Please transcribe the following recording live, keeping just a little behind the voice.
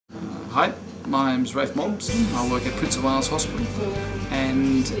Hi, my name's Rafe Mobson. I work at Prince of Wales Hospital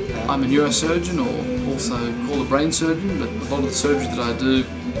and I'm a neurosurgeon, or also called a brain surgeon, but a lot of the surgery that I do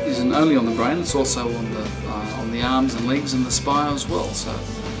isn't only on the brain, it's also on the arms and legs and the spine as well. So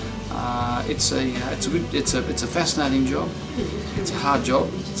it's a fascinating job. It's a hard job,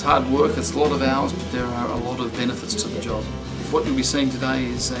 it's hard work, it's a lot of hours, but there are a lot of benefits to the job. What you'll be seeing today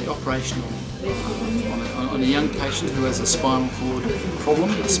is an operation on a young patient who has a spinal cord problem,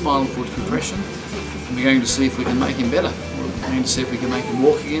 a spinal cord compression, and we're going to see if we can make him better. We're going to see if we can make him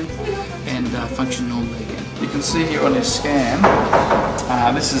walk again and function normally again. You can see here on his scan,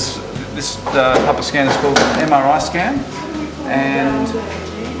 this type of scan is called an MRI scan, and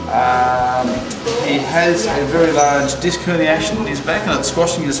he has a very large disc herniation in his back and it's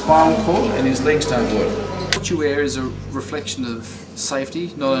squashing his spinal cord and his legs don't work. What you wear is a reflection of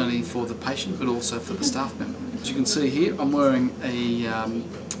safety, not only for the patient but also for the staff member. As you can see here, I'm wearing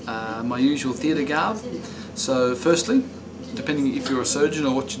my usual theatre garb. So firstly, depending if you're a surgeon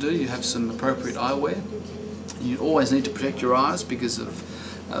or what you do, you have some appropriate eyewear. You always need to protect your eyes because of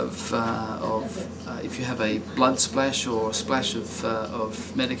if you have a blood splash or a splash of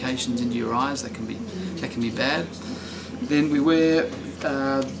medications into your eyes, that can be bad. Then we wear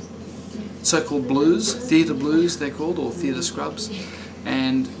so-called blues, theatre blues they're called, or theatre scrubs,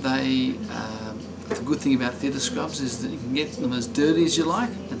 and the good thing about theatre scrubs is that you can get them as dirty as you like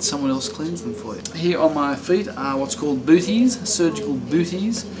and someone else cleans them for you. Here on my feet are what's called booties, surgical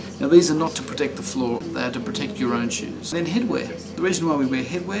booties. Now these are not to protect the floor, they are to protect your own shoes. And then headwear. The reason why we wear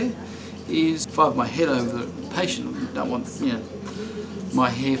headwear is if I have my head over the patient, I don't want my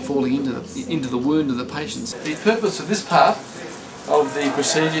hair falling into the wound of the patient. The purpose of this part of the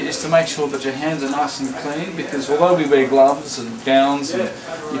procedure is to make sure that your hands are nice and clean, because although we wear gloves and gowns, and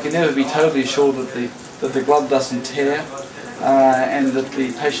you can never be totally sure that the glove doesn't tear and that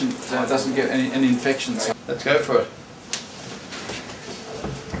the patient doesn't get any infections. So let's go for it.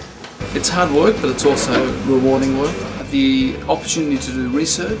 It's hard work, but it's also rewarding work. The opportunity to do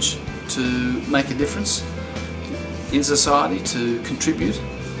research, to make a difference in society, to contribute.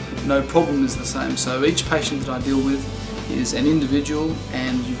 No problem is the same. So each patient that I deal with is an individual,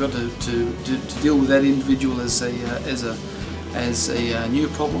 and you've got to deal with that individual as a new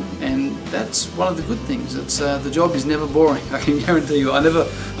problem, and that's one of the good things. It's the job is never boring. I can guarantee you. I never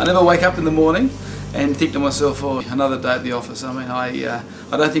wake up in the morning and think to myself, oh, another day at the office. I mean, I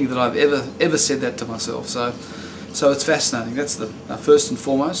don't think that I've ever said that to myself. So it's fascinating. That's the first and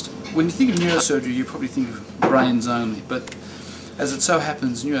foremost. When you think of neurosurgery, you probably think of brains only, but as it so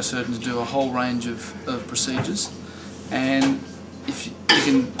happens, neurosurgeons do a whole range of procedures. And if you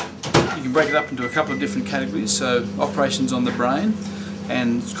can break it up into a couple of different categories. So operations on the brain,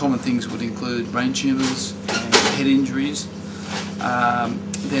 and common things would include brain tumours and head injuries.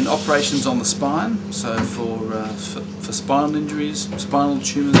 Then operations on the spine, so for spinal injuries, spinal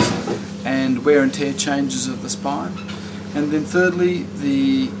tumours and wear and tear changes of the spine. And then thirdly,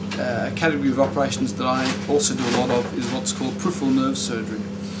 the category of operations that I also do a lot of is what's called peripheral nerve surgery.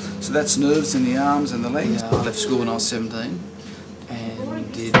 So that's nerves in the arms and the legs. I left school when I was 17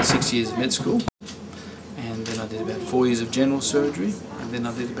 and did 6 years of med school, and then I did about 4 years of general surgery, and then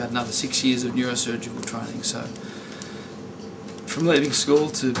I did about another 6 years of neurosurgical training. So from leaving school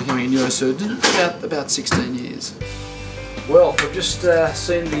to becoming a neurosurgeon, about 16 years. Well, we've just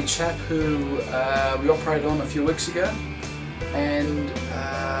seen the chap who we operated on a few weeks ago, and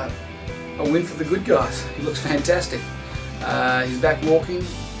a win for the good guys. He looks fantastic. He's back walking.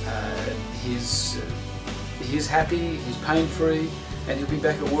 He's happy, he's pain-free, and he'll be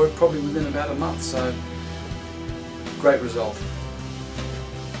back at work probably within about a month, so great result.